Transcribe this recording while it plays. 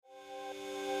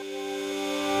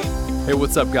Hey,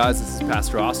 what's up, guys? This is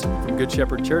Pastor Austin from Good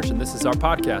Shepherd Church, and this is our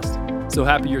podcast. So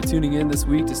happy you're tuning in this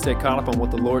week to stay caught up on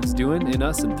what the Lord's doing in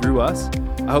us and through us.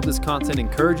 I hope this content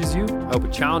encourages you. I hope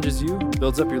it challenges you,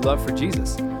 builds up your love for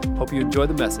Jesus. Hope you enjoy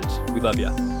the message. We love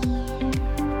you.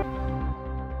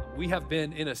 We have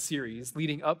been in a series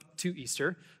leading up to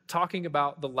Easter, talking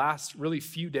about the last really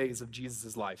few days of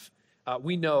Jesus' life.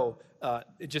 We know,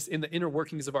 just in the inner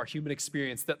workings of our human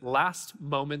experience, that last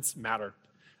moments matter.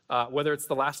 Whether it's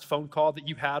the last phone call that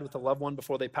you had with a loved one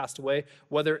before they passed away,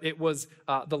 whether it was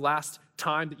the last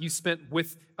time that you spent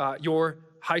with your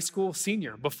high school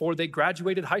senior before they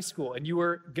graduated high school, and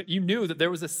you knew that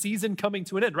there was a season coming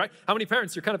to an end, right? How many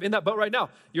parents, you're kind of in that boat right now?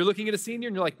 You're looking at a senior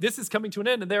and you're like, this is coming to an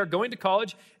end, and they're going to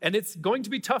college, and it's going to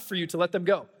be tough for you to let them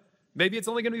go. Maybe it's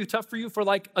only going to be tough for you for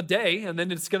like a day, and then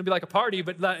it's going to be like a party,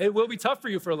 but it will be tough for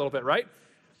you for a little bit, right?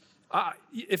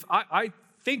 If I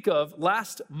think of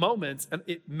last moments, and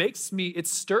it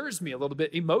stirs me a little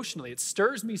bit emotionally. It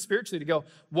stirs me spiritually to go,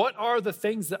 what are the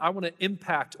things that I want to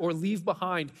impact or leave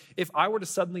behind if I were to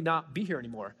suddenly not be here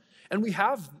anymore? And we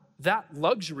have that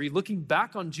luxury looking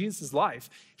back on Jesus' life.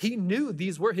 He knew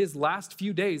these were his last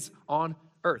few days on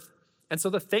earth. And so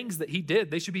the things that he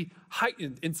did, they should be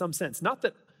heightened in some sense.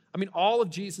 All of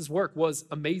Jesus' work was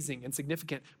amazing and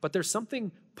significant, but there's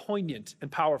something poignant and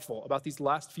powerful about these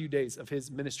last few days of his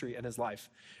ministry and his life.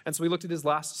 And so we looked at his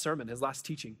last sermon, his last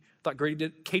teaching. I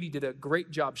thought Katie did a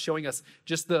great job showing us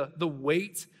just the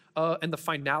weight and the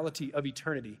finality of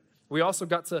eternity. We also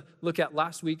got to look at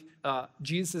last week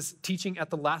Jesus' teaching at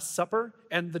the Last Supper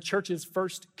and the church's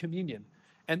first communion.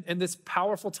 And this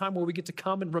powerful time where we get to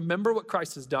come and remember what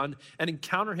Christ has done and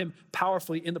encounter him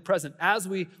powerfully in the present as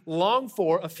we long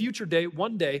for a future day,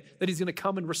 one day, that he's going to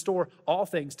come and restore all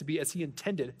things to be as he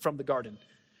intended from the garden.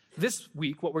 This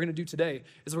week, what we're going to do today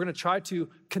is we're going to try to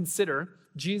consider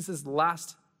Jesus'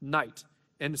 last night.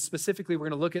 And specifically, we're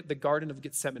going to look at the Garden of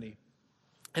Gethsemane.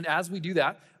 And as we do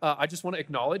that, I just want to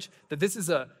acknowledge that this is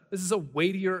a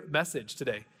weightier message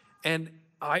today. And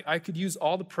I could use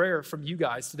all the prayer from you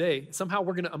guys today. Somehow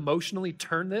we're going to emotionally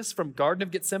turn this from Garden of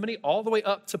Gethsemane all the way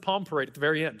up to Palm Parade at the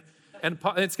very end. And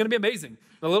it's going to be amazing.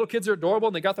 The little kids are adorable,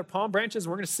 and they got their palm branches,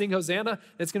 and we're going to sing Hosanna, and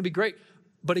it's going to be great.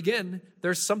 But again,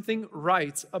 there's something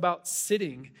right about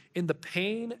sitting in the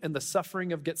pain and the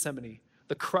suffering of Gethsemane,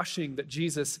 the crushing that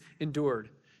Jesus endured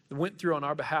and went through on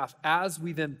our behalf, as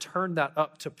we then turn that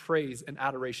up to praise and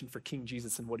adoration for King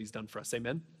Jesus and what he's done for us.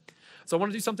 Amen? So I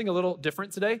want to do something a little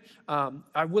different today.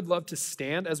 I would love to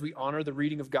stand as we honor the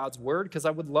reading of God's word, because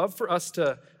I'd love for us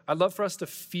to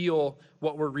feel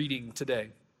what we're reading today.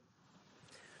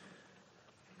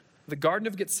 The Garden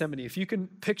of Gethsemane, if you can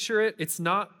picture it, it's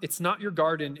not your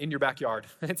garden in your backyard.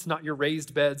 It's not your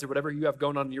raised beds or whatever you have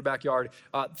going on in your backyard.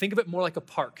 Think of it more like a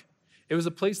park. It was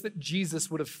a place that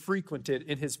Jesus would have frequented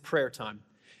in his prayer time.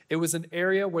 It was an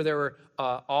area where there were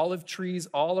olive trees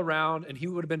all around, and he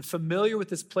would have been familiar with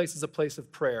this place as a place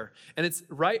of prayer. And it's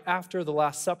right after the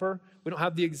Last Supper. We don't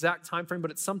have the exact time frame,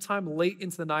 but it's sometime late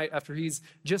into the night after he's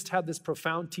just had this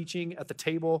profound teaching at the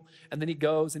table, and then he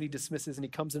goes and he dismisses and he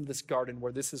comes into this garden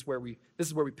where this is where we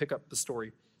pick up the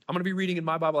story. I'm going to be reading in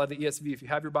my Bible. I have the ESV. If you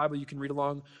have your Bible, you can read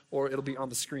along, or it'll be on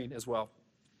the screen as well.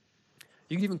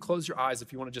 You can even close your eyes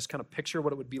if you want to just kind of picture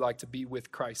what it would be like to be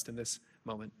with Christ in this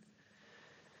moment.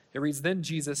 It reads, "Then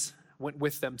Jesus went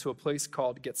with them to a place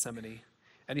called Gethsemane,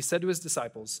 and he said to his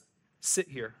disciples, 'Sit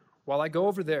here while I go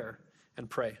over there and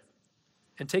pray.'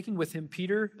 And taking with him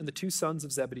Peter and the two sons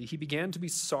of Zebedee, he began to be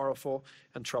sorrowful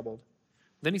and troubled.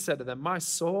 Then he said to them, 'My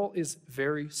soul is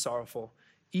very sorrowful,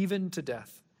 even to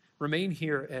death. Remain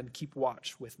here and keep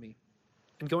watch with me.'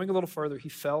 And going a little further, he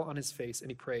fell on his face and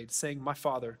he prayed, saying, 'My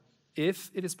Father,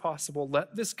 if it is possible,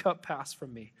 let this cup pass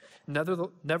from me.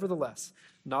 Nevertheless,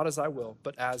 not as I will,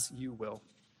 but as you will.'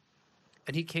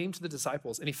 And he came to the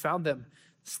disciples, and he found them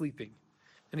sleeping.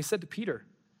 And he said to Peter,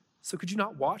 'So could you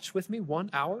not watch with me 1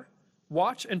 hour?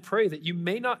 Watch and pray that you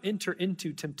may not enter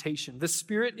into temptation. The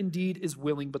spirit indeed is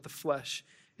willing, but the flesh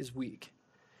is weak.'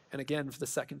 And again, for the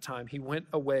second time, he went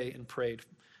away and prayed,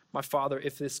 'My Father,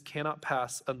 if this cannot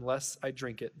pass unless I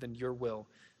drink it, then your will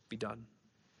be done.'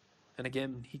 And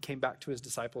again, he came back to his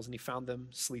disciples, and he found them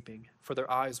sleeping, for their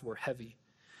eyes were heavy.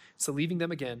 So leaving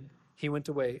them again, he went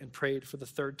away and prayed for the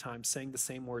third time, saying the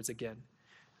same words again.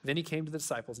 Then he came to the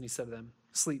disciples, and he said to them,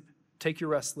 'Sleep, take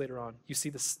your rest later on. You see,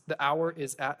 the hour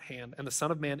is at hand, and the Son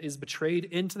of Man is betrayed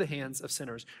into the hands of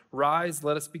sinners. Rise,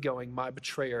 let us be going. My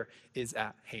betrayer is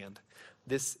at hand.'"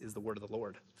 This is the word of the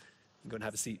Lord. You can go and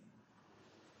have a seat.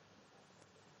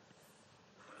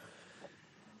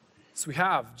 So we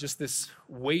have just this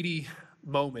weighty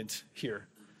moment here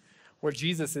where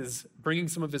Jesus is bringing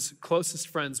some of his closest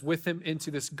friends with him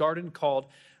into this garden called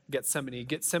Gethsemane.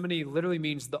 Gethsemane literally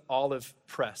means the olive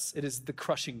press. It is the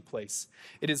crushing place.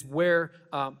 It is where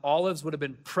olives would have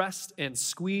been pressed and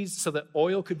squeezed so that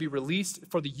oil could be released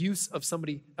for the use of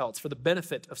somebody else, for the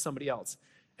benefit of somebody else.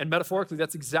 And metaphorically,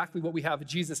 that's exactly what we have with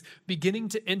Jesus beginning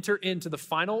to enter into the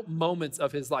final moments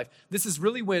of his life. This is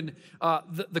really when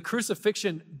the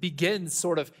crucifixion begins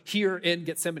sort of here in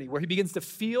Gethsemane, where he begins to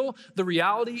feel the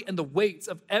reality and the weights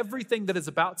of everything that is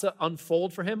about to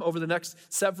unfold for him over the next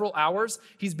several hours.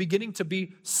 He's beginning to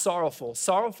be sorrowful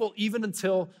even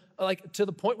until to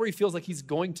the point where he feels like he's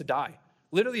going to die.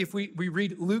 Literally, if we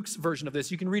read Luke's version of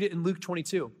this, you can read it in Luke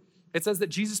 22. It says that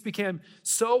Jesus became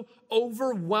so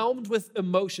overwhelmed with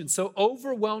emotion, so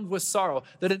overwhelmed with sorrow,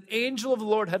 that an angel of the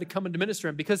Lord had to come and minister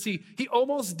him because he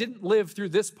almost didn't live through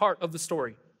this part of the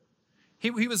story. He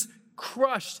was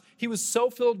crushed. He was so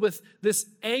filled with this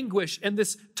anguish and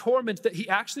this torment that he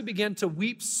actually began to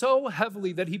weep so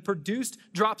heavily that he produced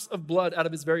drops of blood out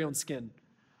of his very own skin.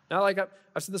 Now, I've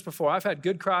said this before, I've had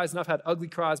good cries and I've had ugly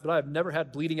cries, but I have never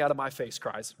had bleeding out of my face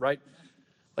cries, right?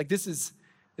 This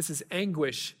is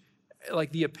anguish,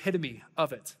 like the epitome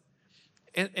of it.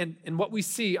 And what we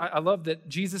see, I love that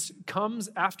Jesus comes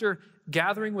after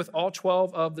gathering with all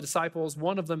 12 of the disciples.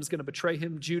 One of them is going to betray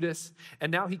him, Judas.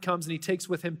 And now he comes and he takes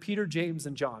with him Peter, James,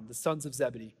 and John, the sons of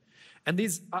Zebedee. And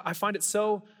these, I find it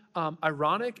so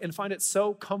ironic and find it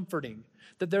so comforting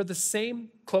that they're the same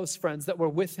close friends that were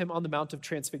with him on the Mount of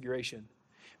Transfiguration.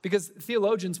 Because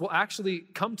theologians will actually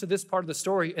come to this part of the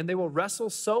story and they will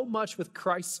wrestle so much with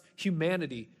Christ's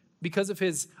humanity because of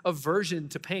his aversion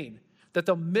to pain, that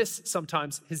they'll miss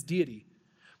sometimes his deity.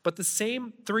 But the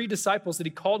same 3 disciples that he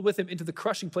called with him into the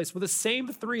crushing place were the same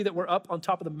 3 that were up on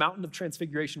top of the mountain of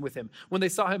transfiguration with him. When they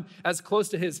saw him as close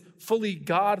to his fully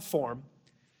God form,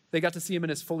 they got to see him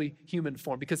in his fully human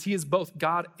form because he is both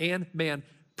God and man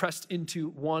pressed into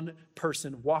one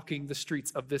person, walking the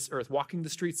streets of this earth, walking the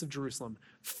streets of Jerusalem,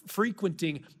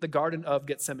 frequenting the Garden of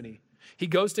Gethsemane. He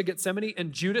goes to Gethsemane,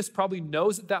 and Judas probably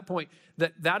knows at that point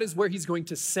that that is where he's going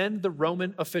to send the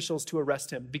Roman officials to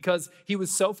arrest him because he was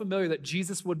so familiar that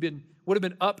Jesus would have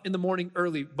been up in the morning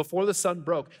early before the sun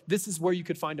broke. This is where you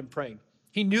could find him praying.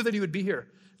 He knew that he would be here.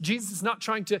 Jesus is not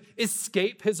trying to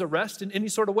escape his arrest in any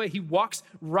sort of way. He walks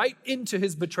right into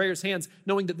his betrayer's hands,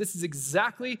 knowing that this is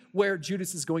exactly where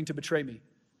Judas is going to betray me.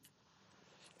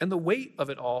 And the weight of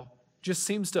it all just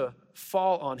seems to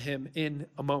fall on him in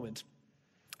a moment.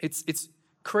 It's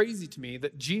crazy to me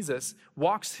that Jesus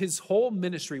walks his whole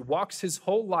ministry, walks his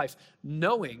whole life,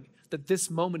 knowing that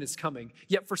this moment is coming.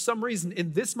 Yet for some reason,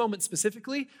 in this moment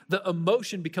specifically, the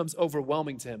emotion becomes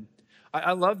overwhelming to him.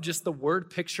 I love just the word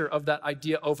picture of that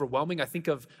idea, overwhelming. I think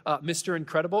of Mr.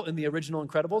 Incredible in the original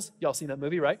Incredibles. Y'all seen that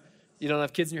movie, right? You don't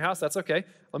have kids in your house? That's okay.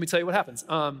 Let me tell you what happens.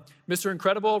 Mr.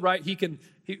 Incredible, right? He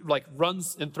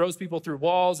runs and throws people through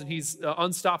walls, and he's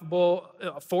unstoppable,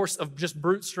 force of just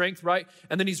brute strength, right?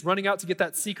 And then he's running out to get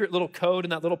that secret little code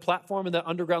and that little platform and that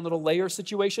underground little layer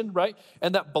situation, right?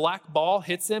 And that black ball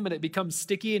hits him, and it becomes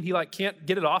sticky, and he can't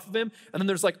get it off of him. And then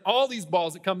there's all these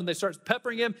balls that come, and they start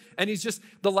peppering him, and he's just,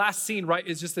 the last scene, right,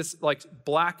 is just this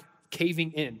black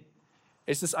caving in.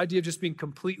 It's this idea of just being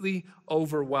completely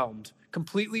overwhelmed,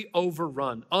 completely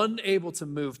overrun, unable to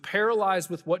move, paralyzed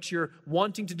with what you're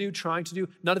wanting to do, trying to do.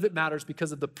 None of it matters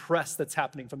because of the press that's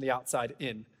happening from the outside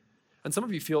in. And some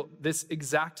of you feel this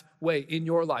exact way in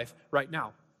your life right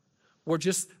now, where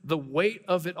just the weight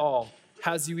of it all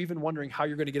has you even wondering how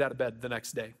you're going to get out of bed the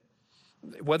next day.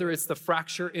 Whether it's the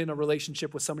fracture in a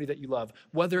relationship with somebody that you love,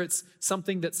 whether it's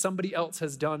something that somebody else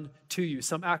has done to you,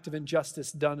 some act of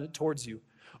injustice done towards you,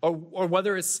 or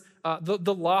whether it's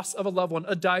the loss of a loved one,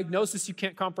 a diagnosis you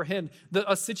can't comprehend,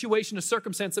 a situation, a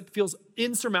circumstance that feels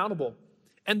insurmountable.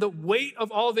 And the weight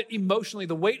of all of it emotionally,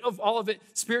 the weight of all of it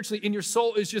spiritually in your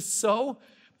soul is just so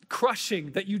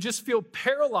crushing that you just feel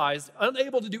paralyzed,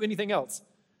 unable to do anything else.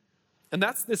 And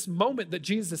that's this moment that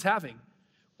Jesus is having,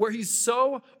 where he's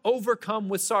so overcome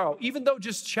with sorrow. Even though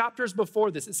just chapters before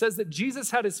this, it says that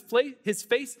Jesus had his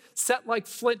face set like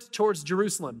flint towards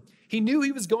Jerusalem. He knew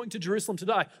he was going to Jerusalem to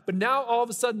die, but now all of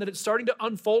a sudden that it's starting to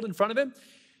unfold in front of him,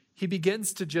 he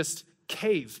begins to just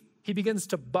cave. He begins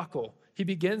to buckle. He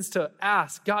begins to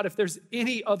ask, God, if there's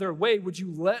any other way, would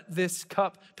you let this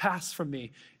cup pass from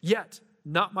me? Yet,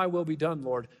 not my will be done,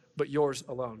 Lord, but yours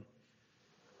alone.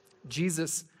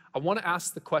 Jesus, I want to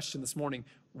ask the question this morning,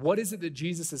 what is it that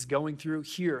Jesus is going through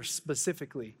here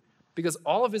specifically? Because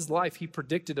all of his life he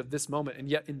predicted of this moment, and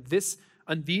yet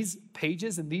on these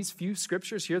pages, in these few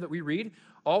scriptures here that we read,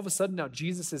 all of a sudden now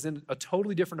Jesus is in a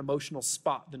totally different emotional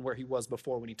spot than where he was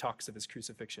before when he talks of his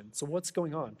crucifixion. So what's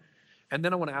going on? And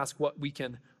then I want to ask what we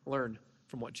can learn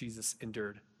from what Jesus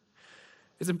endured.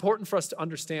 It's important for us to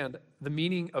understand the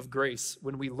meaning of grace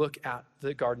when we look at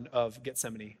the Garden of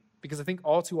Gethsemane. Because I think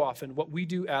all too often what we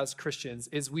do as Christians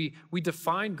is we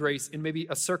define grace in maybe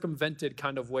a circumvented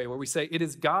kind of way where we say it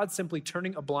is God simply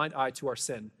turning a blind eye to our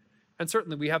sin. And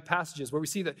certainly we have passages where we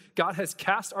see that God has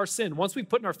cast our sin. Once we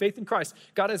put in our faith in Christ,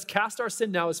 God has cast our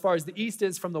sin now as far as the east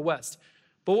is from the west.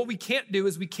 But what we can't do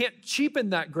is we can't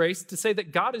cheapen that grace to say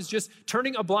that God is just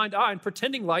turning a blind eye and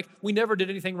pretending like we never did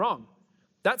anything wrong.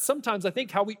 That's sometimes, I think,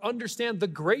 how we understand the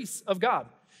grace of God.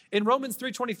 In Romans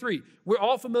 3:23, we're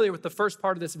all familiar with the first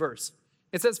part of this verse.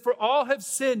 It says, "For all have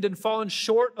sinned and fallen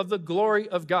short of the glory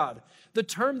of God." The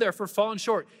term there for fallen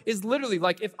short is literally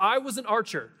like if I was an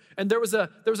archer and there was a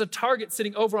target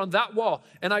sitting over on that wall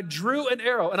and I drew an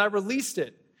arrow and I released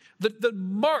it. The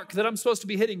mark that I'm supposed to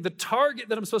be hitting, the target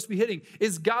that I'm supposed to be hitting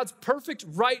is God's perfect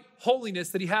right holiness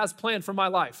that he has planned for my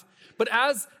life. But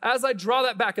as I draw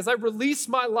that back, as I release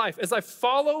my life, as I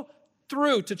follow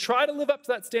through to try to live up to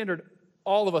that standard,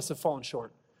 all of us have fallen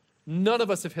short. None of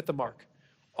us have hit the mark.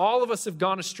 All of us have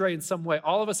gone astray in some way.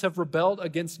 All of us have rebelled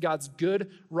against God's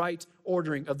good, right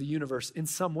ordering of the universe in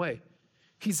some way.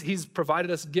 He's provided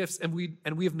us gifts and we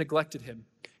have neglected him.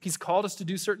 He's called us to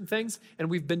do certain things and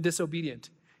we've been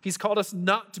disobedient. He's called us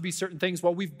not to be certain things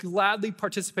while we've gladly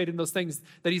participated in those things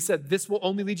that he said, this will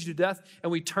only lead you to death,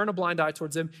 and we turn a blind eye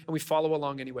towards him and we follow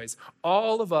along anyways.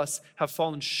 All of us have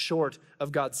fallen short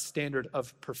of God's standard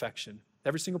of perfection.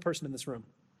 Every single person in this room.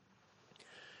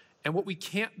 And what we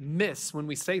can't miss when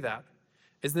we say that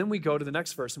is then we go to the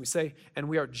next verse and we say, and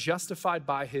we are justified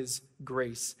by his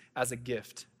grace as a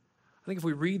gift. I think if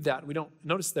we read that, we don't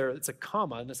notice there it's a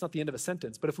comma and it's not the end of a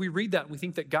sentence. But if we read that and we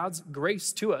think that God's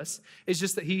grace to us is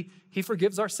just that he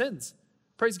forgives our sins.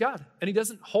 Praise God. And he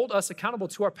doesn't hold us accountable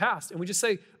to our past. And we just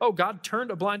say, oh, God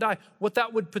turned a blind eye. What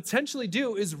that would potentially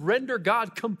do is render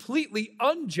God completely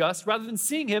unjust rather than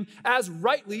seeing him as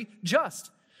rightly just.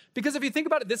 Because if you think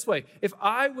about it this way, if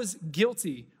I was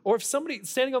guilty, or if somebody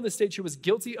standing on this stage here was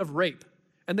guilty of rape,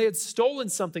 and they had stolen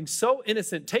something so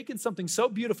innocent, taken something so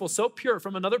beautiful, so pure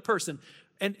from another person,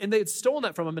 and they had stolen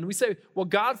that from him, and we say, well,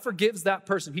 God forgives that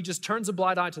person. He just turns a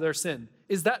blind eye to their sin.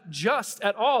 Is that just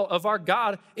at all of our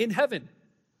God in heaven?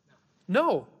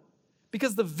 No,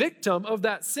 because the victim of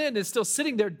that sin is still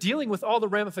sitting there dealing with all the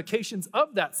ramifications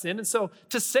of that sin. And so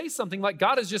to say something like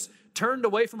God has just turned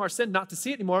away from our sin, not to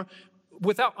see it anymore,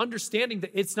 without understanding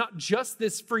that it's not just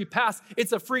this free pass,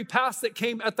 it's a free pass that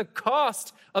came at the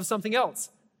cost of something else.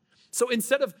 So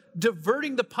instead of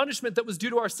diverting the punishment that was due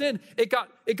to our sin, it got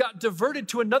diverted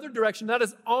to another direction, that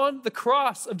is on the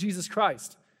cross of Jesus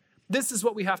Christ. This is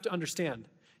what we have to understand.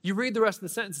 You read the rest of the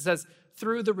sentence, it says,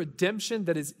 through the redemption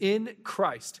that is in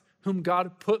Christ, whom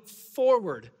God put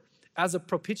forward as a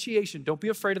propitiation. Don't be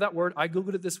afraid of that word. I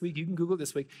Googled it this week. You can Google it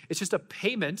this week. It's just a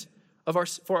payment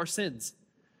for our sins.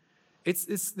 It's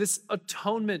this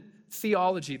atonement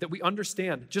theology that we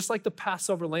understand, just like the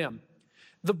Passover lamb.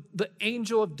 The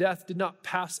angel of death did not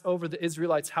pass over the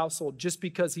Israelites' household just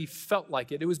because he felt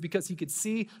like it. It was because he could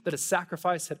see that a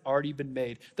sacrifice had already been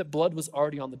made, that blood was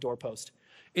already on the doorpost.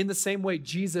 In the same way,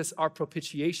 Jesus, our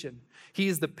propitiation, he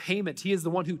is the payment. He is the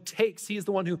one who takes, he is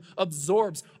the one who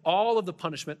absorbs all of the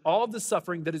punishment, all of the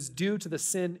suffering that is due to the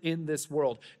sin in this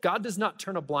world. God does not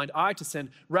turn a blind eye to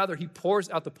sin. Rather, he pours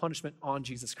out the punishment on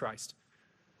Jesus Christ.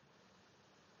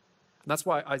 And that's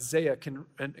why Isaiah can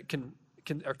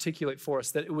articulate for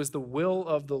us that it was the will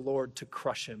of the Lord to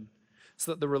crush him,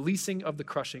 so that the releasing of the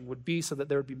crushing would be so that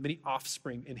there would be many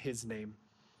offspring in his name.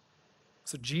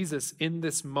 So Jesus, in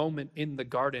this moment in the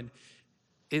garden,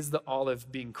 is the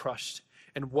olive being crushed.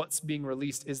 And what's being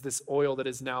released is this oil that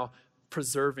is now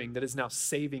preserving, that is now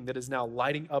saving, that is now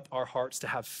lighting up our hearts to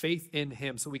have faith in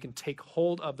him so we can take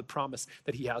hold of the promise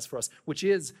that he has for us, which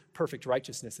is perfect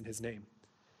righteousness in his name.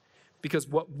 Because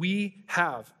what we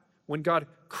have when God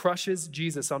crushes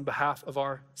Jesus on behalf of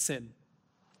our sin,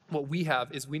 what we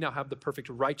have is we now have the perfect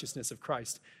righteousness of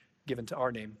Christ given to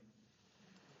our name.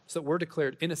 So that we're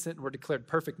declared innocent and we're declared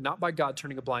perfect, not by God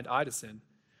turning a blind eye to sin,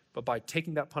 but by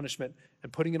taking that punishment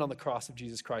and putting it on the cross of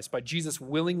Jesus Christ, by Jesus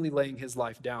willingly laying his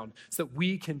life down so that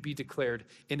we can be declared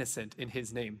innocent in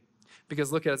his name.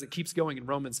 Because look at it as it keeps going in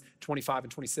Romans 25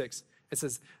 and 26. It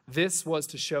says, this was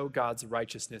to show God's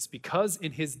righteousness because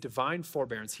in his divine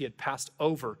forbearance, he had passed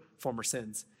over former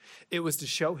sins. It was to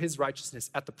show his righteousness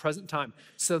at the present time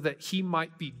so that he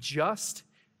might be just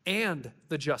and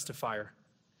the justifier.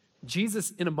 Jesus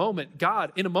in a moment,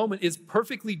 God in a moment is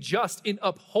perfectly just in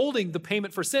upholding the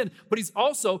payment for sin, but he's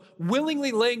also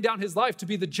willingly laying down his life to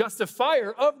be the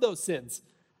justifier of those sins.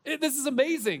 This is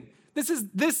amazing This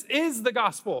is the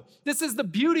gospel. This is the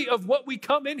beauty of what we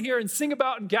come in here and sing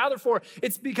about and gather for.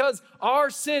 It's because our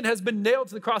sin has been nailed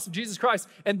to the cross of Jesus Christ.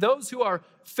 And those who are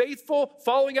faithful,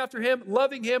 following after him,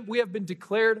 loving him, we have been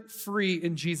declared free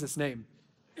in Jesus' name.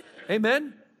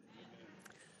 Amen?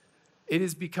 It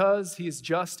is because he is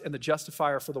just and the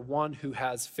justifier for the one who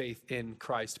has faith in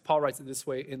Christ. Paul writes it this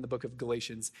way in the book of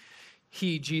Galatians.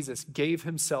 He, Jesus, gave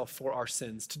himself for our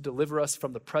sins to deliver us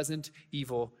from the present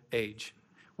evil age.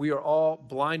 We are all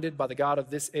blinded by the God of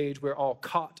this age. We're all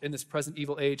caught in this present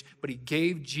evil age, but he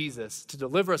gave Jesus to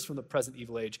deliver us from the present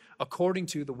evil age according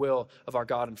to the will of our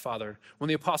God and Father. When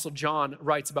the Apostle John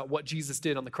writes about what Jesus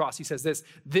did on the cross, he says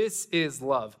this is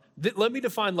love. Let me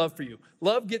define love for you.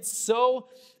 Love gets so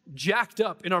jacked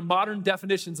up in our modern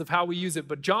definitions of how we use it,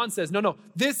 but John says, no,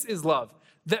 this is love.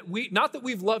 Not that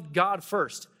we've loved God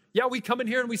first. Yeah, we come in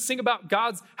here and we sing about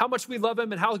how much we love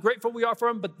him and how grateful we are for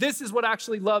him, but this is what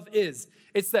actually love is.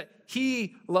 It's that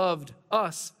he loved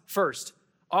us first.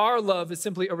 Our love is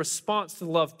simply a response to the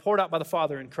love poured out by the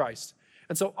Father in Christ.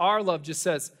 And so our love just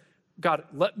says, God,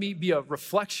 let me be a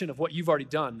reflection of what you've already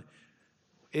done.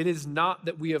 It is not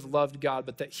that we have loved God,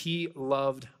 but that he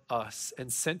loved us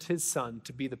and sent his son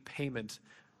to be the payment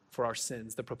for our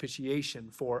sins, the propitiation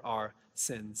for our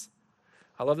sins.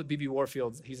 I love that B.B.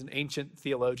 Warfield, he's an ancient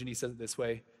theologian. He says it this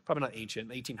way. Probably not ancient.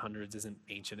 1800s isn't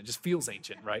ancient. It just feels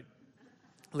ancient, right?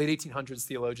 Late 1800s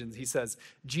theologians, he says,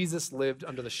 Jesus lived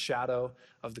under the shadow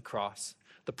of the cross.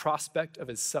 The prospect of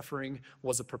his suffering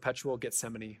was a perpetual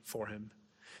Gethsemane for him.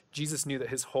 Jesus knew that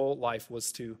his whole life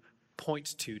was to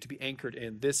point to be anchored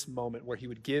in this moment where he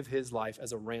would give his life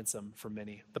as a ransom for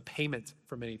many, the payment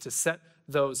for many, to set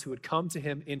those who would come to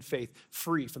him in faith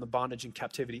free from the bondage and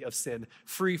captivity of sin,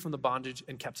 free from the bondage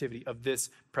and captivity of this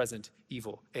present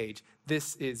evil age.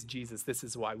 This is Jesus. This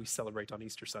is why we celebrate on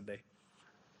Easter Sunday,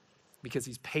 because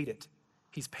he's paid it.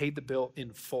 He's paid the bill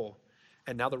in full.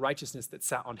 And now the righteousness that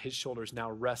sat on his shoulders now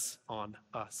rests on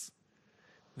us.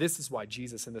 This is why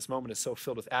Jesus in this moment is so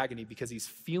filled with agony, because he's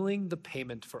feeling the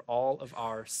payment for all of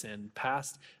our sin,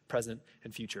 past, present,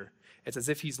 and future. It's as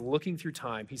if he's looking through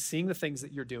time. He's seeing the things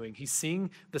that you're doing. He's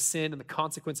seeing the sin and the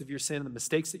consequence of your sin and the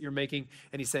mistakes that you're making.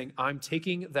 And he's saying, I'm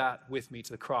taking that with me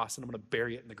to the cross and I'm going to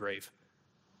bury it in the grave.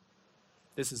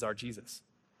 This is our Jesus.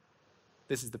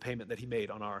 This is the payment that he made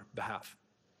on our behalf.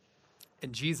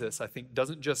 And Jesus, I think,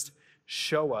 doesn't just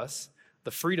show us the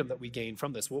freedom that we gain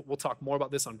from this. We'll talk more about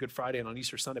this on Good Friday and on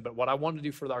Easter Sunday, but what I want to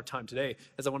do for our time today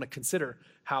is I want to consider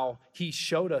how he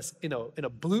showed us in a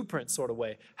blueprint sort of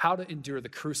way how to endure the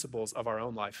crucibles of our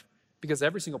own life. Because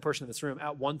every single person in this room,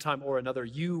 at one time or another,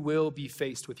 you will be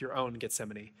faced with your own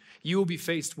Gethsemane. You will be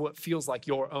faced with what feels like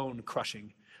your own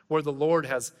crushing, where the Lord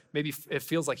has, maybe it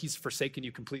feels like he's forsaken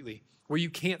you completely, where you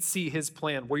can't see his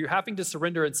plan, where you're having to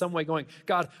surrender in some way going,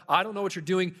 God, I don't know what you're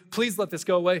doing. Please let this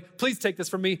go away. Please take this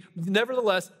from me.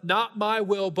 Nevertheless, not my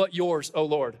will, but yours, O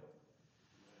Lord.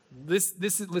 This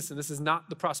is not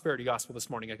the prosperity gospel this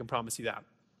morning. I can promise you that,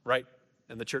 right?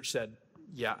 And the church said,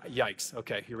 yeah, yikes.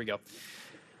 Okay, here we go.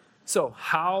 So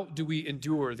how do we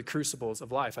endure the crucibles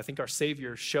of life? I think our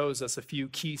Savior shows us a few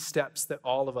key steps that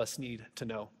all of us need to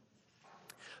know.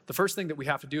 The first thing that we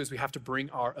have to do is we have to bring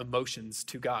our emotions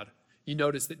to God. You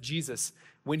notice that Jesus,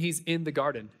 when he's in the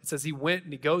garden, it says he went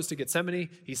and he goes to Gethsemane.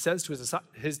 He says to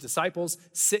his disciples,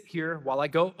 sit here while I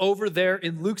go over there.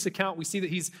 In Luke's account, we see that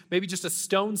he's maybe just a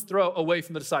stone's throw away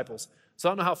from the disciples. So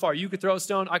I don't know how far you could throw a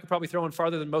stone. I could probably throw one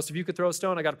farther than most of you could throw a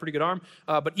stone. I got a pretty good arm.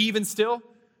 But even still,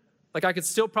 like I could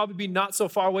still probably be not so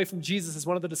far away from Jesus as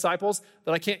one of the disciples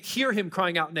that I can't hear him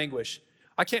crying out in anguish.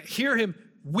 I can't hear him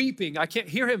weeping. I can't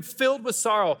hear him filled with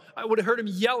sorrow. I would have heard him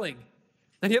yelling.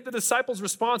 And yet the disciples'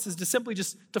 response is to simply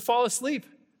just to fall asleep.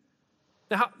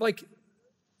 Now,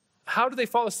 how do they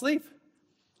fall asleep?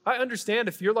 I understand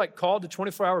if you're called to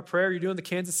 24-hour prayer, you're doing the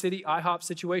Kansas City IHOP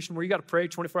situation where you got to pray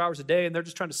 24 hours a day and they're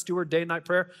just trying to steward day and night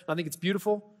prayer. I think it's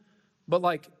beautiful. But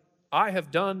I have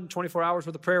done 24 hours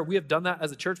worth of prayer. We have done that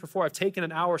as a church before. I've taken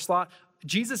an hour slot.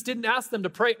 Jesus didn't ask them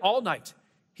to pray all night.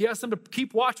 He asked them to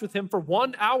keep watch with him for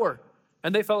 1 hour,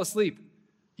 and they fell asleep.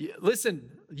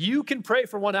 Listen, you can pray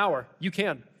for 1 hour. You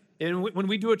can. And when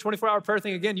we do a 24-hour prayer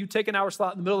thing, again, you take an hour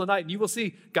slot in the middle of the night, and you will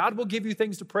see God will give you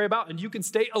things to pray about, and you can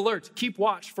stay alert, keep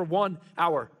watch for 1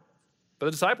 hour. But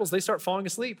the disciples, they start falling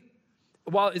asleep.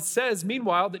 While it says,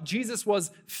 meanwhile, that Jesus was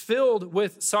filled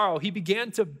with sorrow, he began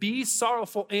to be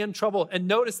sorrowful and troubled. And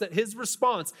notice that his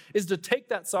response is to take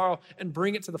that sorrow and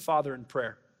bring it to the Father in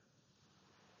prayer.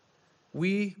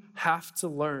 We have to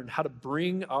learn how to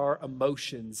bring our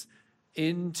emotions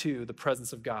into the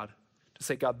presence of God. To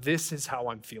say, God, this is how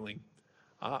I'm feeling.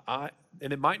 And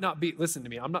it might not be, listen to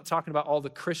me, I'm not talking about all the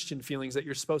Christian feelings that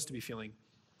you're supposed to be feeling.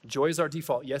 Joy is our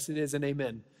default. Yes, it is, and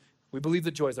amen. We believe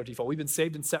that joy is our default. We've been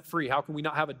saved and set free. How can we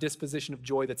not have a disposition of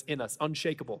joy that's in us,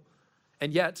 unshakable?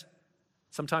 And yet,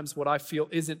 sometimes what I feel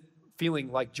isn't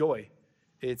feeling like joy.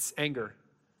 It's anger.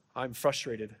 I'm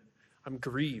frustrated. I'm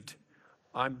grieved.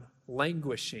 I'm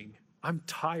languishing. I'm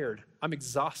tired. I'm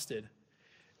exhausted.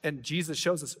 And Jesus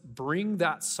shows us, bring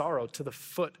that sorrow to the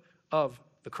foot of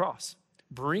the cross.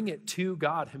 Bring it to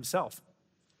God himself.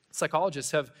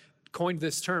 Psychologists have coined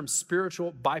this term,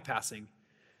 spiritual bypassing.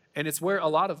 And it's where a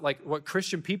lot of what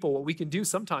Christian people, what we can do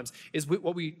sometimes is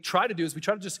what we try to do is we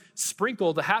try to just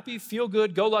sprinkle the happy, feel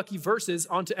good, go lucky verses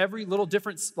onto every little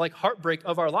different heartbreak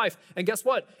of our life. And guess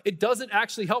what? It doesn't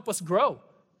actually help us grow.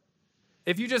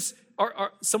 If you just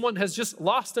someone has just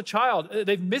lost a child,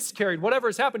 they've miscarried, whatever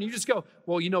has happened, you just go,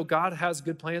 well, God has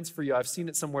good plans for you. I've seen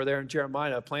it somewhere there in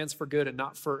Jeremiah, plans for good and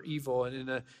not for evil.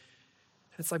 And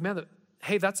it's like, man,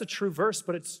 hey, that's a true verse,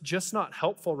 but it's just not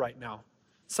helpful right now.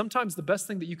 Sometimes the best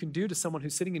thing that you can do to someone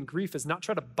who's sitting in grief is not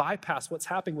try to bypass what's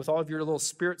happening with all of your little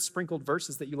spirit-sprinkled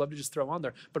verses that you love to just throw on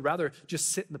there, but rather just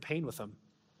sit in the pain with them.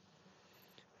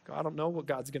 I don't know what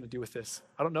God's going to do with this.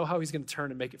 I don't know how he's going to turn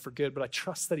and make it for good, but I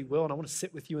trust that he will, and I want to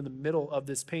sit with you in the middle of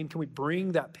this pain. Can we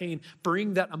bring that pain,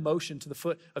 bring that emotion to the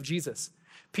foot of Jesus?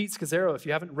 Pete Scazzero, if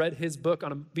you haven't read his book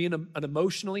on being an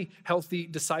emotionally healthy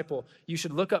disciple, you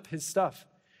should look up his stuff.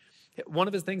 One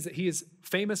of the things that he is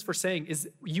famous for saying is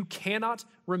you cannot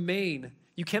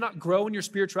grow in your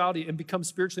spirituality and become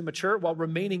spiritually mature while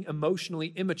remaining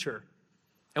emotionally immature.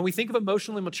 And we think of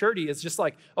emotional immaturity as just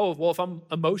like, oh, well, if I'm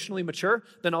emotionally mature,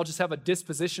 then I'll just have a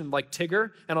disposition like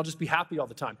Tigger and I'll just be happy all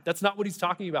the time. That's not what he's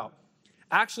talking about.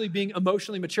 Actually, being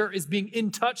emotionally mature is being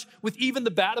in touch with even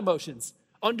the bad emotions,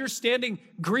 understanding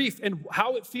grief and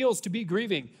how it feels to be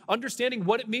grieving, understanding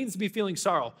what it means to be feeling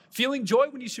sorrow, feeling joy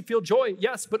when you should feel joy,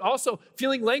 yes, but also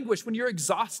feeling languish when you're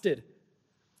exhausted.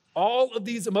 All of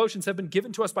these emotions have been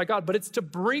given to us by God, but it's to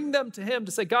bring them to him,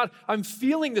 to say, God, I'm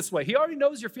feeling this way. He already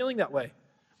knows you're feeling that way.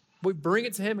 We bring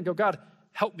it to him and go, God,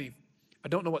 help me. I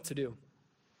don't know what to do.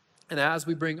 And as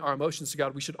we bring our emotions to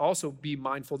God, we should also be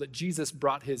mindful that Jesus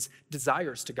brought his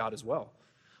desires to God as well.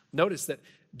 Notice that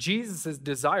Jesus'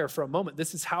 desire for a moment,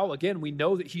 this is how, again, we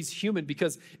know that he's human,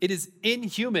 because it is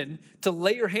inhuman to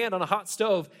lay your hand on a hot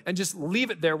stove and just leave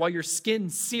it there while your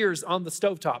skin sears on the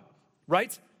stovetop,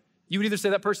 right? You would either say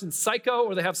that person's psycho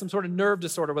or they have some sort of nerve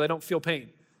disorder where they don't feel pain.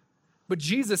 But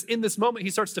Jesus, in this moment,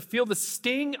 he starts to feel the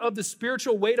sting of the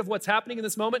spiritual weight of what's happening in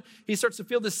this moment. He starts to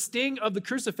feel the sting of the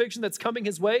crucifixion that's coming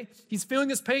his way. He's feeling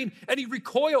this pain, and he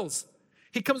recoils.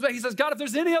 He comes back. He says, God, if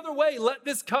there's any other way, let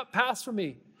this cup pass from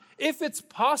me. If it's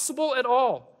possible at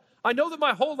all. I know that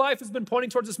my whole life has been pointing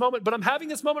towards this moment, but I'm having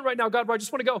this moment right now, God, where I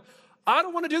just want to go, I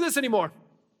don't want to do this anymore.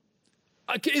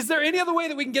 Is there any other way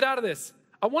that we can get out of this?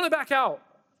 I want to back out.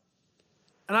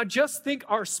 And I just think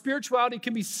our spirituality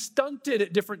can be stunted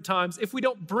at different times if we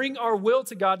don't bring our will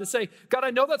to God to say, God, I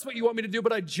know that's what you want me to do,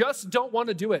 but I just don't want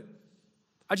to do it.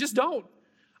 I just don't.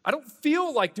 I don't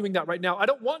feel like doing that right now. I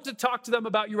don't want to talk to them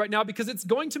about you right now because it's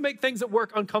going to make things at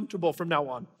work uncomfortable from now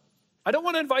on. I don't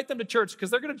want to invite them to church because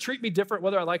they're going to treat me different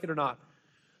whether I like it or not.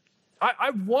 I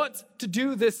want to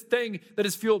do this thing that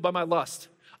is fueled by my lust.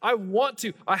 I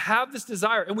have this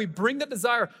desire, and we bring that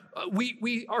desire.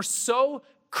 We are so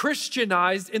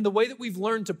Christianized in the way that we've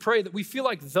learned to pray that we feel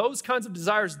like those kinds of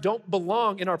desires don't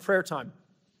belong in our prayer time.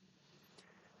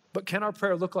 But can our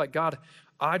prayer look like, God,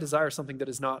 I desire something that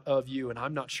is not of you, and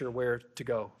I'm not sure where to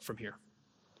go from here?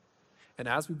 And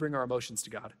as we bring our emotions to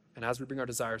God, and as we bring our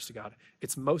desires to God,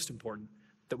 it's most important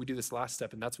that we do this last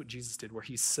step, and that's what Jesus did, where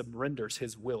he surrenders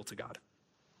his will to God.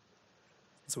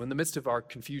 So in the midst of our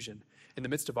confusion, in the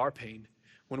midst of our pain,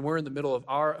 when we're in the middle of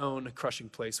our own crushing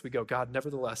place, we go, God,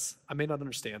 nevertheless, I may not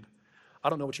understand. I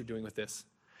don't know what you're doing with this,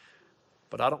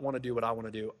 but I don't want to do what I want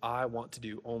to do. I want to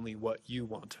do only what you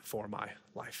want for my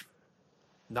life.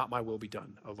 Not my will be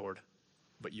done, O Lord,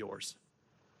 but yours.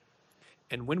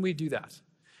 And when we do that,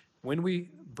 when we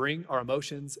bring our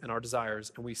emotions and our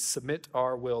desires and we submit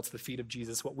our will to the feet of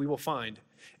Jesus, what we will find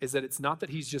is that it's not that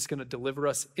he's just going to deliver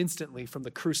us instantly from the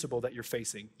crucible that you're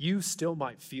facing. You still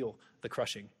might feel the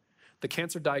crushing. The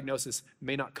cancer diagnosis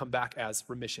may not come back as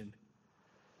remission.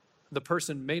 The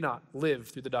person may not live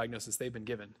through the diagnosis they've been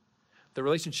given. The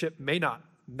relationship may not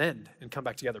mend and come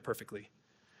back together perfectly.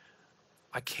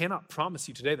 I cannot promise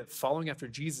you today that following after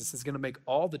Jesus is going to make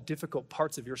all the difficult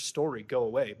parts of your story go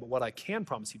away. But what I can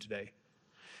promise you today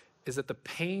is that the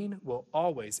pain will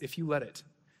always, if you let it,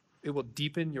 it will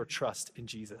deepen your trust in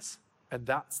Jesus. And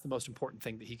that's the most important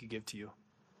thing that he could give to you.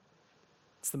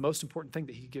 It's the most important thing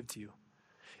that he could give to you.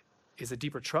 Is a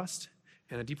deeper trust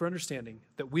and a deeper understanding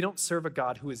that we don't serve a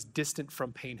God who is distant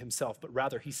from pain himself, but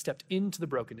rather he stepped into the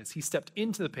brokenness. He stepped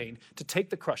into the pain to take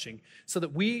the crushing so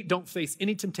that we don't face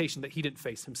any temptation that he didn't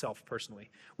face himself personally.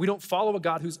 We don't follow a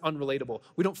God who's unrelatable.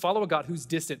 We don't follow a God who's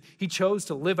distant. He chose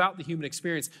to live out the human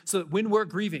experience so that when we're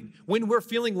grieving, when we're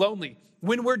feeling lonely,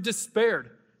 when we're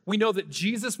despaired, we know that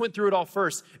Jesus went through it all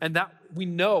first, and that we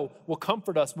know will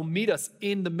comfort us, will meet us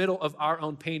in the middle of our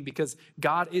own pain, because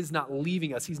God is not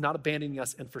leaving us. He's not abandoning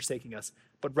us and forsaking us,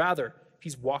 but rather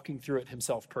he's walking through it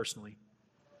himself personally.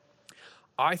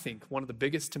 I think one of the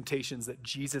biggest temptations that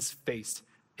Jesus faced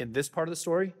in this part of the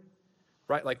story,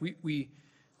 right? Like we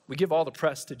give all the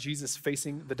press to Jesus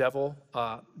facing the devil,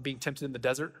 being tempted in the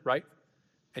desert, right?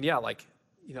 And yeah,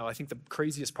 I think the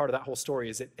craziest part of that whole story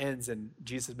is it ends and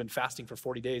Jesus has been fasting for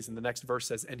 40 days and the next verse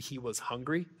says, and he was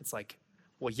hungry. It's like,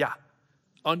 well, yeah,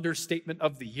 understatement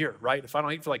of the year, right? If I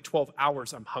don't eat for 12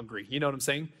 hours, I'm hungry. You know what I'm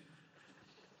saying?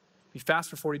 He fasts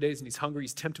for 40 days and he's hungry.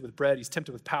 He's tempted with bread. He's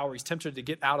tempted with power. He's tempted to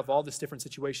get out of all this different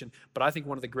situation. But I think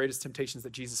one of the greatest temptations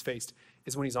that Jesus faced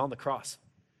is when he's on the cross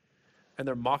and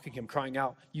they're mocking him, crying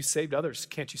out, you saved others.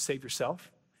 Can't you save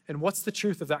yourself? And what's the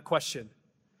truth of that question?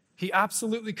 He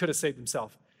absolutely could have saved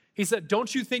himself. He said,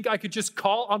 don't you think I could just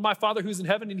call on my Father who's in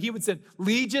heaven and he would send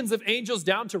legions of angels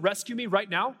down to rescue me right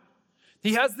now?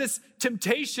 He has this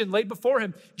temptation laid before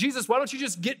him. Jesus, why don't you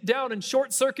just get down and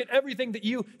short circuit everything that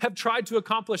you have tried to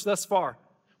accomplish thus far?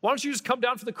 Why don't you just come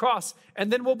down for the cross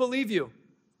and then we'll believe you?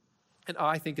 And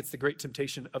I think it's the great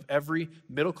temptation of every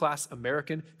middle-class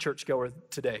American churchgoer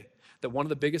today, that one of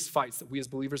the biggest fights that we as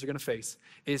believers are going to face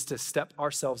is to step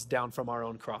ourselves down from our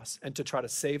own cross and to try to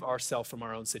save ourselves from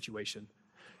our own situation,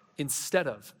 instead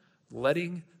of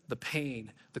letting the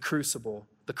pain, the crucible,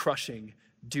 the crushing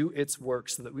do its work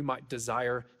so that we might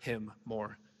desire him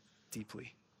more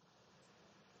deeply.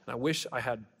 And I wish I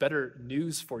had better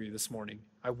news for you this morning.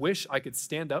 I wish I could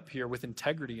stand up here with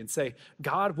integrity and say,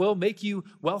 God will make you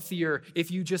wealthier if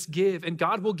you just give, and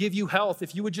God will give you health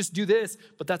if you would just do this.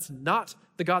 But that's not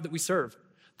the God that we serve.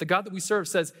 The God that we serve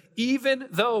says, even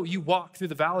though you walk through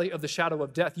the valley of the shadow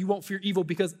of death, you won't fear evil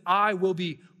because I will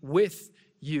be with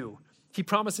you. He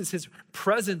promises his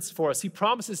presence for us. He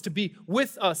promises to be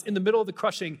with us in the middle of the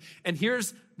crushing. And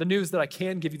here's the news that I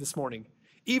can give you this morning.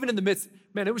 Even in the midst,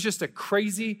 man, it was just a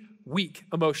crazy week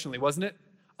emotionally, wasn't it?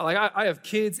 I have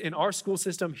kids in our school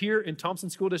system here in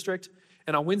Thompson School District,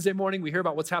 and on Wednesday morning, we hear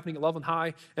about what's happening at Loveland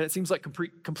High, and it seems like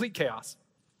complete chaos,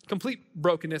 complete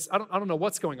brokenness. I don't know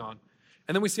what's going on.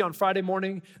 And then we see on Friday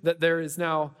morning that there is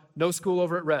now no school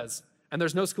over at Res, and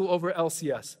there's no school over at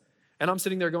LCS. And I'm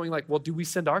sitting there going well, do we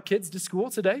send our kids to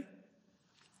school today?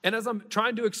 And as I'm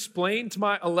trying to explain to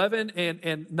my 11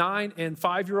 and 9 and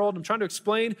 5-year-old, I'm trying to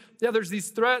explain, there's these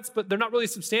threats, but they're not really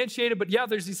substantiated. But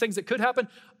there's these things that could happen.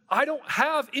 I don't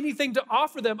have anything to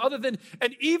offer them other than,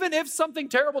 and even if something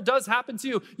terrible does happen to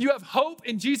you, you have hope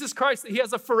in Jesus Christ that he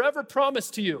has a forever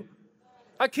promise to you.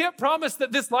 I can't promise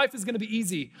that this life is going to be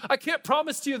easy. I can't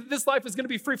promise to you that this life is going to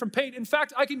be free from pain. In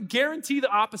fact, I can guarantee the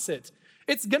opposite.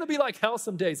 It's going to be like hell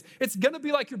some days. It's going to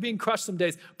be like you're being crushed some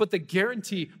days. But the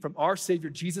guarantee from our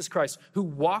Savior, Jesus Christ, who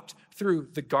walked through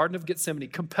the Garden of Gethsemane,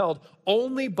 compelled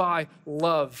only by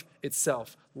love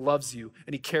itself, loves you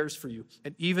and he cares for you.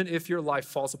 And even if your life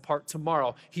falls apart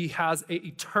tomorrow, he has an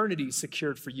eternity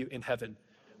secured for you in heaven,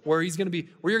 where you're going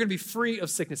to be free of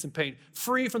sickness and pain,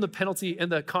 free from the penalty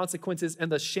and the consequences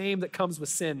and the shame that comes with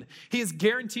sin. He has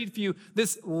guaranteed for you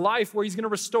this life where he's going to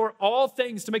restore all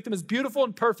things to make them as beautiful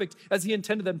and perfect as he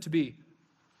intended them to be.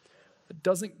 It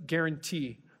doesn't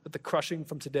guarantee that the crushing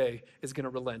from today is going to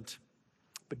relent.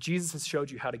 But Jesus has showed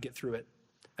you how to get through it.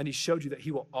 And he showed you that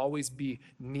he will always be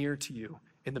near to you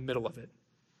in the middle of it.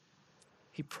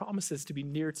 He promises to be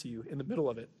near to you in the middle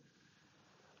of it.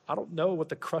 I don't know what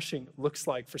the crushing looks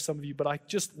like for some of you, but I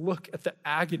just look at the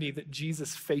agony that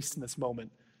Jesus faced in this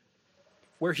moment,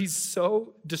 where he's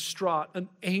so distraught, an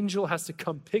angel has to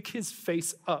come pick his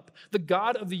face up. The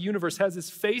God of the universe has his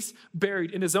face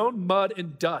buried in his own mud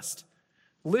and dust,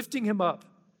 lifting him up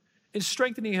and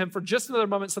strengthening him for just another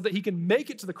moment so that he can make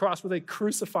it to the cross where they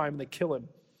crucify him and they kill him.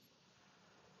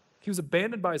 He was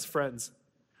abandoned by his friends.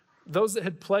 Those that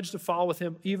had pledged to follow with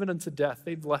him even unto death,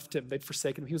 they'd left him, they'd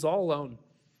forsaken him. He was all alone,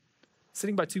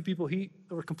 sitting by two people that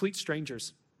were complete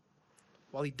strangers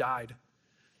while he died,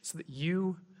 so that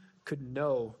you could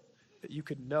know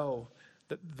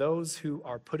that those who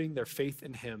are putting their faith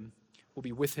in him will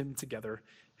be with him together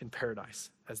in paradise,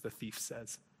 as he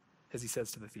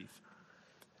says to the thief.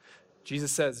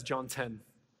 Jesus says, John 10,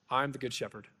 I am the good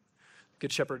shepherd. The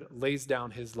good shepherd lays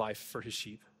down his life for his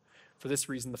sheep. For this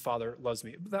reason, the Father loves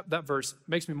me. That verse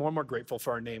makes me more and more grateful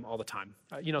for our name all the time.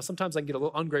 Sometimes I can get a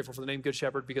little ungrateful for the name Good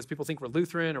Shepherd because people think we're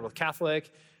Lutheran or we're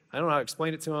Catholic. I don't know how to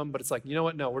explain it to them, but it's like, you know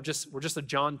what? No, we're just a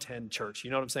John 10 church.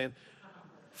 You know what I'm saying?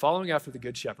 Following after the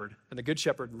Good Shepherd. And the Good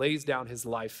Shepherd lays down his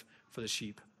life for the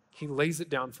sheep. He lays it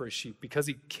down for his sheep because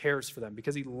he cares for them,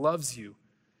 because he loves you.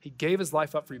 He gave his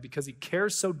life up for you because he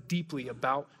cares so deeply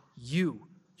about you,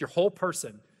 your whole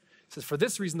person. He says, for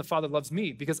this reason, the Father loves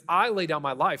me, because I lay down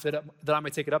my life that I may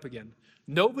take it up again.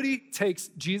 Nobody takes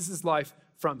Jesus' life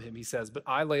from him, he says, but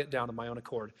I lay it down on my own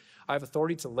accord. I have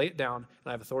authority to lay it down, and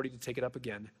I have authority to take it up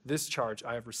again. This charge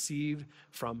I have received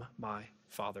from my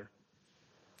Father.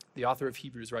 The author of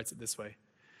Hebrews writes it this way. It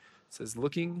says,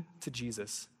 looking to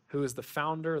Jesus, who is the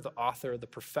founder, the author, the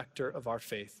perfecter of our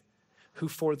faith, who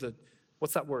for the,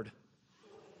 what's that word?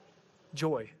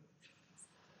 Joy.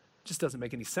 Just doesn't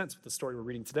make any sense with the story we're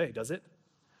reading today, does it?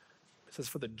 It says,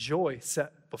 for the joy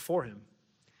set before him.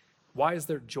 Why is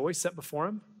there joy set before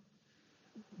him?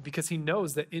 Because he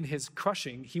knows that in his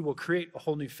crushing, he will create a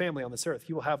whole new family on this earth.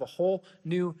 He will have a whole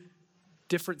new,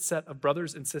 different set of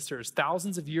brothers and sisters,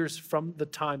 thousands of years from the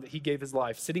time that he gave his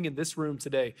life, sitting in this room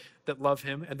today that love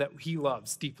him and that he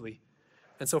loves deeply.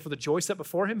 And so for the joy set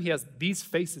before him, he has these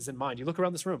faces in mind. You look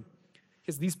around this room,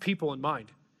 he has these people in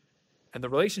mind and the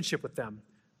relationship with them.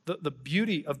 The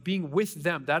beauty of being with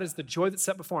them, that is the joy that's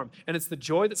set before him. And it's the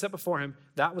joy that's set before him.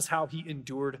 That was how he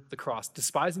endured the cross,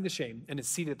 despising the shame, and is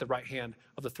seated at the right hand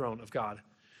of the throne of God.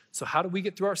 So how do we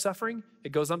get through our suffering?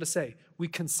 It goes on to say, we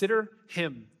consider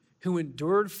him who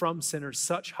endured from sinners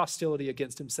such hostility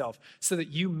against himself, so that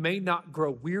you may not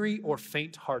grow weary or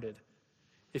faint-hearted.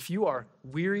 If you are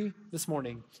weary this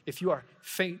morning, if you are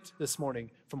faint this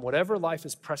morning from whatever life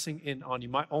is pressing in on you,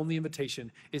 my only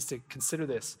invitation is to consider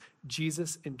this.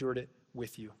 Jesus endured it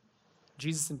with you.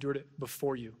 Jesus endured it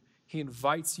before you. He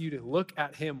invites you to look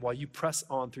at him while you press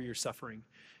on through your suffering.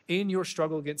 In your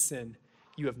struggle against sin,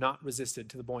 you have not resisted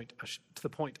to the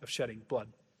point of shedding blood.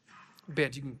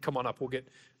 Band, you can come on up. We'll get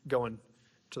going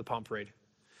to the Palm Parade.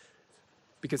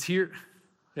 Because here,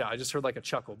 I just heard like a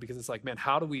chuckle because it's like, man,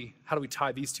 how do we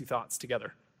tie these two thoughts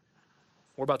together?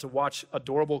 We're about to watch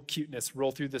adorable cuteness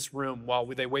roll through this room while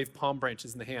they wave palm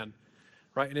branches in the hand,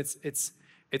 right? And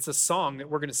it's a song that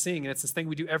we're going to sing, and it's this thing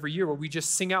we do every year where we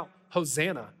just sing out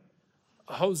Hosanna.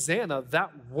 Hosanna,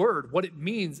 that word, what it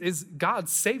means is God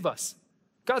save us.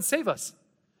 God save us.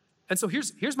 And so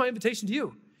here's my invitation to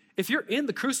you. If you're in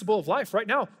the crucible of life right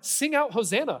now, sing out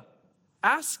Hosanna.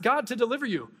 Ask God to deliver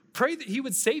you. Pray that he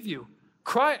would save you.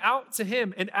 Cry out to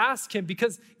him and ask him,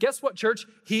 because guess what, church?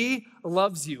 He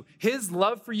loves you. His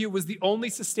love for you was the only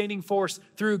sustaining force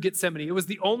through Gethsemane. It was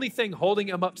the only thing holding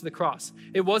him up to the cross.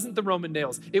 It wasn't the Roman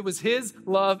nails. It was his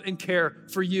love and care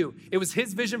for you. It was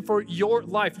his vision for your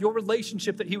life, your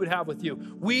relationship that he would have with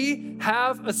you. We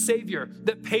have a Savior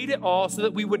that paid it all so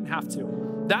that we wouldn't have to.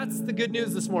 That's the good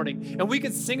news this morning. And we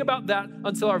could sing about that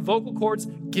until our vocal cords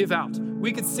give out.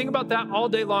 We could sing about that all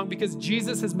day long because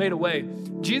Jesus has made a way.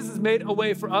 Jesus has made a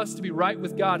way for us to be right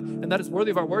with God, and that is worthy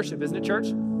of our worship, isn't it, church?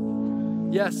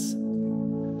 Yes.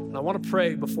 And I want to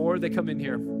pray before they come in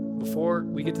here, before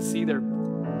we get to see their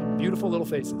beautiful little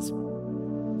faces.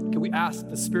 Can we ask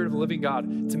the Spirit of the living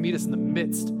God to meet us in the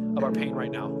midst of our pain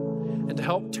right now and to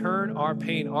help turn our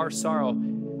pain, our sorrow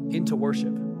into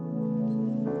worship?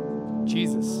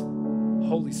 Jesus,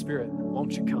 Holy Spirit,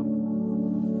 won't you come?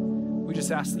 We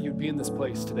just ask that you'd be in this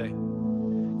place today.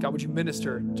 God, would you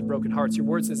minister to broken hearts? Your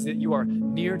word says that you are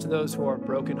near to those who are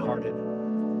brokenhearted.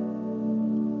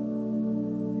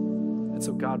 And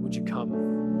so, God, would you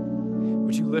come?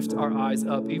 Would you lift our eyes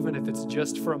up, even if it's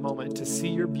just for a moment, to see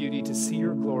your beauty, to see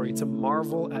your glory, to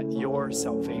marvel at your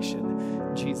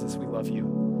salvation? Jesus, we love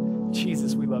you.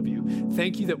 Jesus, we love you.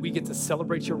 Thank you that we get to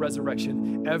celebrate your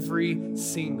resurrection every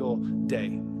single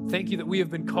day. Thank you that we have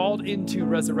been called into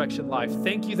resurrection life.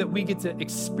 Thank you that we get to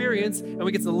experience and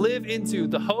we get to live into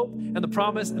the hope and the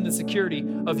promise and the security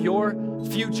of your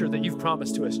future that you've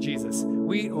promised to us, Jesus.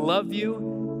 We love you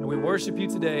and we worship you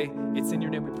today. It's in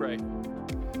your name we pray.